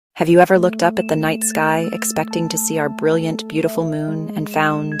Have you ever looked up at the night sky expecting to see our brilliant, beautiful moon and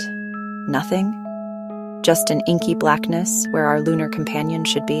found nothing? Just an inky blackness where our lunar companion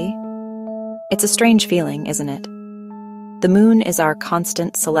should be? It's a strange feeling, isn't it? The moon is our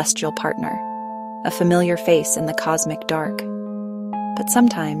constant celestial partner, a familiar face in the cosmic dark. But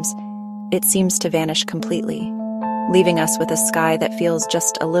sometimes, it seems to vanish completely, leaving us with a sky that feels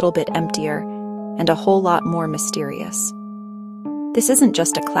just a little bit emptier and a whole lot more mysterious. This isn't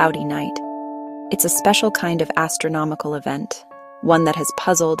just a cloudy night. It's a special kind of astronomical event, one that has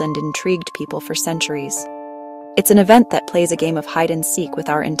puzzled and intrigued people for centuries. It's an event that plays a game of hide-and-seek with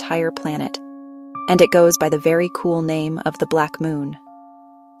our entire planet, and it goes by the very cool name of the Black Moon.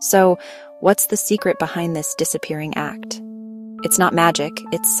 So, what's the secret behind this disappearing act? It's not magic,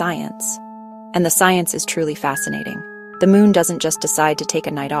 it's science. And the science is truly fascinating. The moon doesn't just decide to take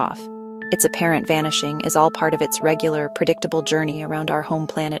a night off. Its apparent vanishing is all part of its regular, predictable journey around our home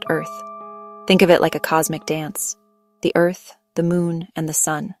planet Earth. Think of it like a cosmic dance. The Earth, the moon, and the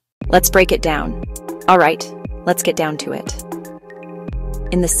sun. Let's break it down. All right, let's get down to it.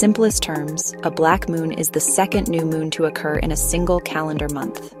 In the simplest terms, a black moon is the second new moon to occur in a single calendar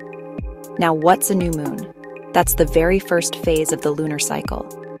month. Now, what's a new moon? That's the very first phase of the lunar cycle.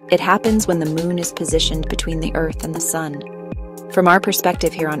 It happens when the moon is positioned between the Earth and the sun. From our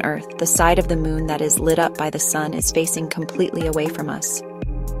perspective here on Earth, the side of the moon that is lit up by the sun is facing completely away from us.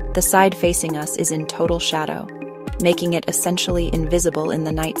 The side facing us is in total shadow, making it essentially invisible in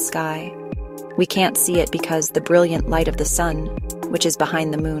the night sky. We can't see it because the brilliant light of the sun, which is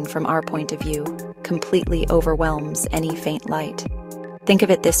behind the moon from our point of view, completely overwhelms any faint light. Think of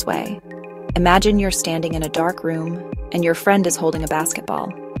it this way. Imagine you're standing in a dark room and your friend is holding a basketball.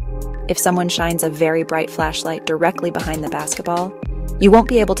 If someone shines a very bright flashlight directly behind the basketball, you won't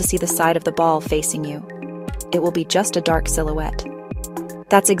be able to see the side of the ball facing you. It will be just a dark silhouette.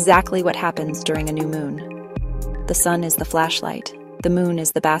 That's exactly what happens during a new moon. The sun is the flashlight. The moon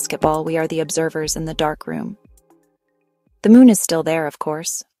is the basketball. We are the observers in the dark room. The moon is still there, of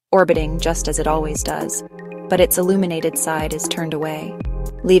course, orbiting just as it always does, but its illuminated side is turned away,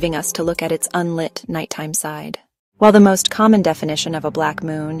 leaving us to look at its unlit nighttime side. While the most common definition of a black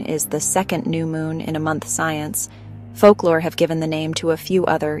moon is the second new moon in a month science, folklore have given the name to a few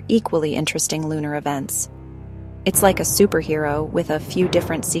other equally interesting lunar events. It's like a superhero with a few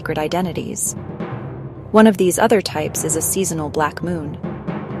different secret identities. One of these other types is a seasonal black moon.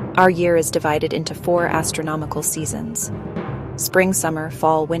 Our year is divided into 4 astronomical seasons: spring, summer,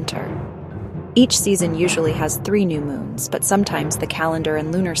 fall, winter. Each season usually has 3 new moons, but sometimes the calendar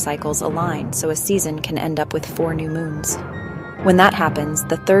and lunar cycles align, so a season can end up with 4 new moons. When that happens,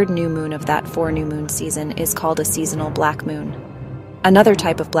 the 3rd new moon of that 4 new moon season is called a seasonal black moon. Another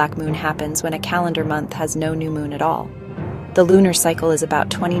type of black moon happens when a calendar month has no new moon at all. The lunar cycle is about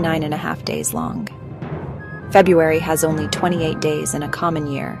 29.5 days long. February has only 28 days in a common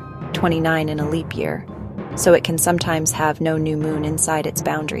year, 29 in a leap year, so it can sometimes have no new moon inside its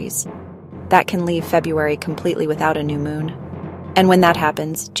boundaries. That can leave February completely without a new moon. And when that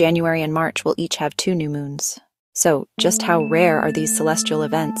happens, January and March will each have 2 new moons. So, just how rare are these celestial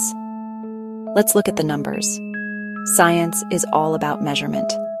events? Let's look at the numbers. Science is all about measurement.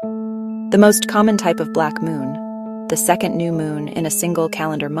 The most common type of black moon, the second new moon in a single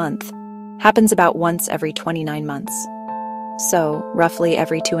calendar month, happens about once every 29 months. So, roughly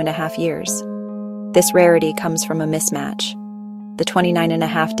every 2.5 years. This rarity comes from a mismatch. The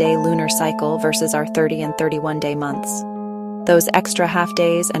 29.5-day lunar cycle versus our 30 and 31-day months. Those extra half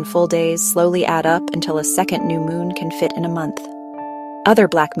days and full days slowly add up until a second new moon can fit in a month. Other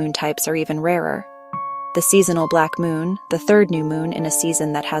black moon types are even rarer. The seasonal black moon, the 3rd new moon in a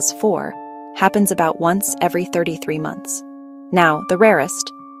season that has 4, happens about once every 33 months. Now, the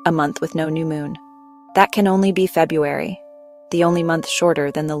rarest, a month with no new moon. That can only be February, the only month shorter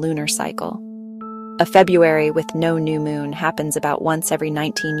than the lunar cycle. A February with no new moon happens about once every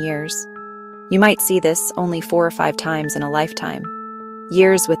 19 years. You might see this only 4 or 5 times in a lifetime.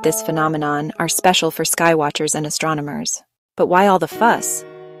 Years with this phenomenon are special for sky watchers and astronomers. But why all the fuss?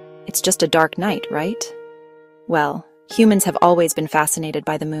 It's just a dark night, right? Well, humans have always been fascinated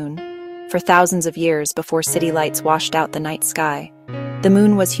by the moon. For thousands of years before city lights washed out the night sky, the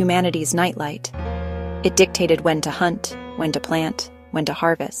moon was humanity's nightlight. It dictated when to hunt, when to plant, when to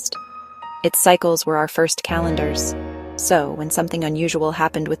harvest. Its cycles were our first calendars. So, when something unusual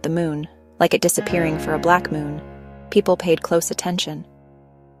happened with the moon, like it disappearing for a black moon, people paid close attention.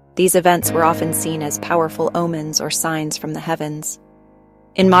 These events were often seen as powerful omens or signs from the heavens.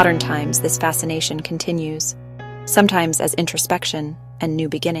 In modern times, this fascination continues, sometimes as introspection and new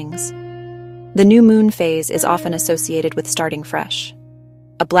beginnings. The new moon phase is often associated with starting fresh.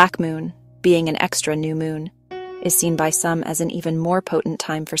 A black moon, being an extra new moon, is seen by some as an even more potent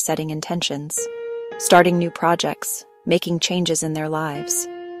time for setting intentions, starting new projects, making changes in their lives.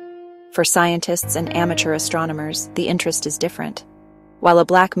 For scientists and amateur astronomers, the interest is different. While a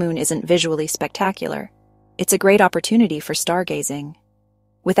black moon isn't visually spectacular, it's a great opportunity for stargazing.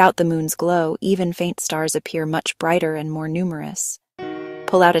 Without the moon's glow, even faint stars appear much brighter and more numerous.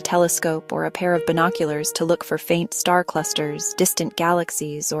 Pull out a telescope or a pair of binoculars to look for faint star clusters, distant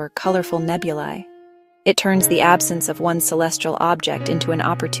galaxies, or colorful nebulae. It turns the absence of one celestial object into an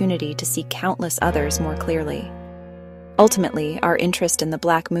opportunity to see countless others more clearly. Ultimately, our interest in the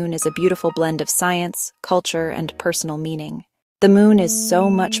black moon is a beautiful blend of science, culture, and personal meaning. The moon is so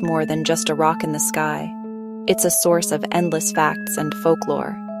much more than just a rock in the sky. It's a source of endless facts and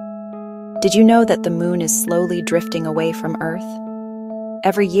folklore. Did you know that the moon is slowly drifting away from Earth?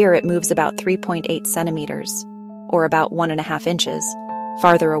 Every year it moves about 3.8 centimeters, or about 1.5 inches,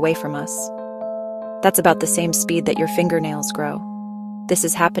 farther away from us. That's about the same speed that your fingernails grow. This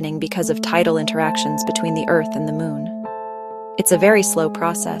is happening because of tidal interactions between the Earth and the moon. It's a very slow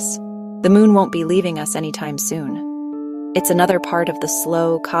process. The moon won't be leaving us anytime soon. It's another part of the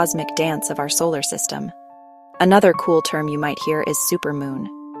slow, cosmic dance of our solar system. Another cool term you might hear is supermoon.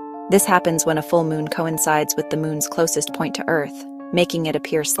 This happens when a full moon coincides with the moon's closest point to Earth, making it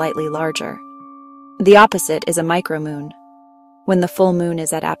appear slightly larger. The opposite is a micromoon. When the full moon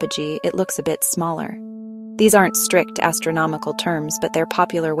is at apogee, it looks a bit smaller. These aren't strict astronomical terms, but they're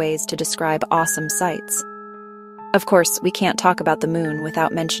popular ways to describe awesome sights. Of course, we can't talk about the moon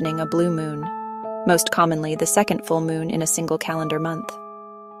without mentioning a blue moon, most commonly the second full moon in a single calendar month.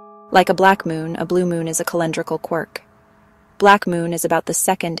 Like a black moon, a blue moon is a calendrical quirk. Black moon is about the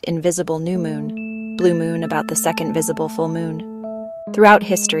second invisible new moon, blue moon about the second visible full moon. Throughout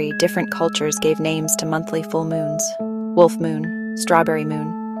history, different cultures gave names to monthly full moons: wolf moon, strawberry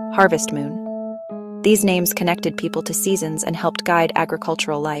moon, harvest moon. These names connected people to seasons and helped guide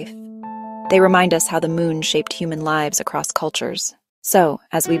agricultural life. They remind us how the moon shaped human lives across cultures. So,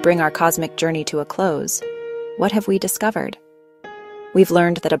 as we bring our cosmic journey to a close, what have we discovered? We've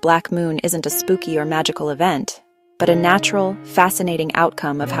learned that a black moon isn't a spooky or magical event, but a natural, fascinating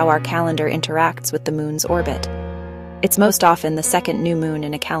outcome of how our calendar interacts with the moon's orbit. It's most often the second new moon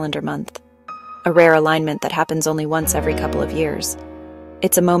in a calendar month, a rare alignment that happens only once every couple of years.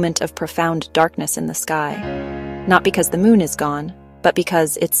 It's a moment of profound darkness in the sky, not because the moon is gone, but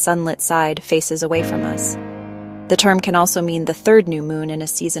because its sunlit side faces away from us. The term can also mean the third new moon in a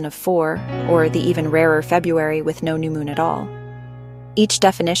season of 4, or the even rarer February with no new moon at all. Each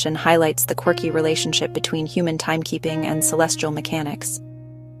definition highlights the quirky relationship between human timekeeping and celestial mechanics.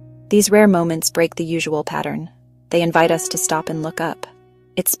 These rare moments break the usual pattern. They invite us to stop and look up.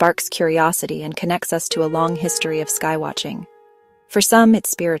 It sparks curiosity and connects us to a long history of skywatching. For some, it's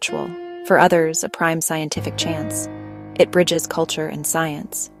spiritual. For others, a prime scientific chance. It bridges culture and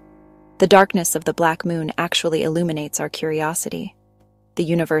science. The darkness of the black moon actually illuminates our curiosity. The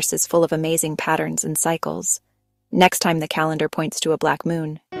universe is full of amazing patterns and cycles. Next time the calendar points to a black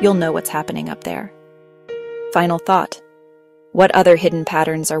moon, you'll know what's happening up there. Final thought. What other hidden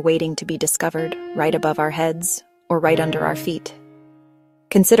patterns are waiting to be discovered right above our heads or right under our feet?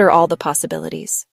 Consider all the possibilities.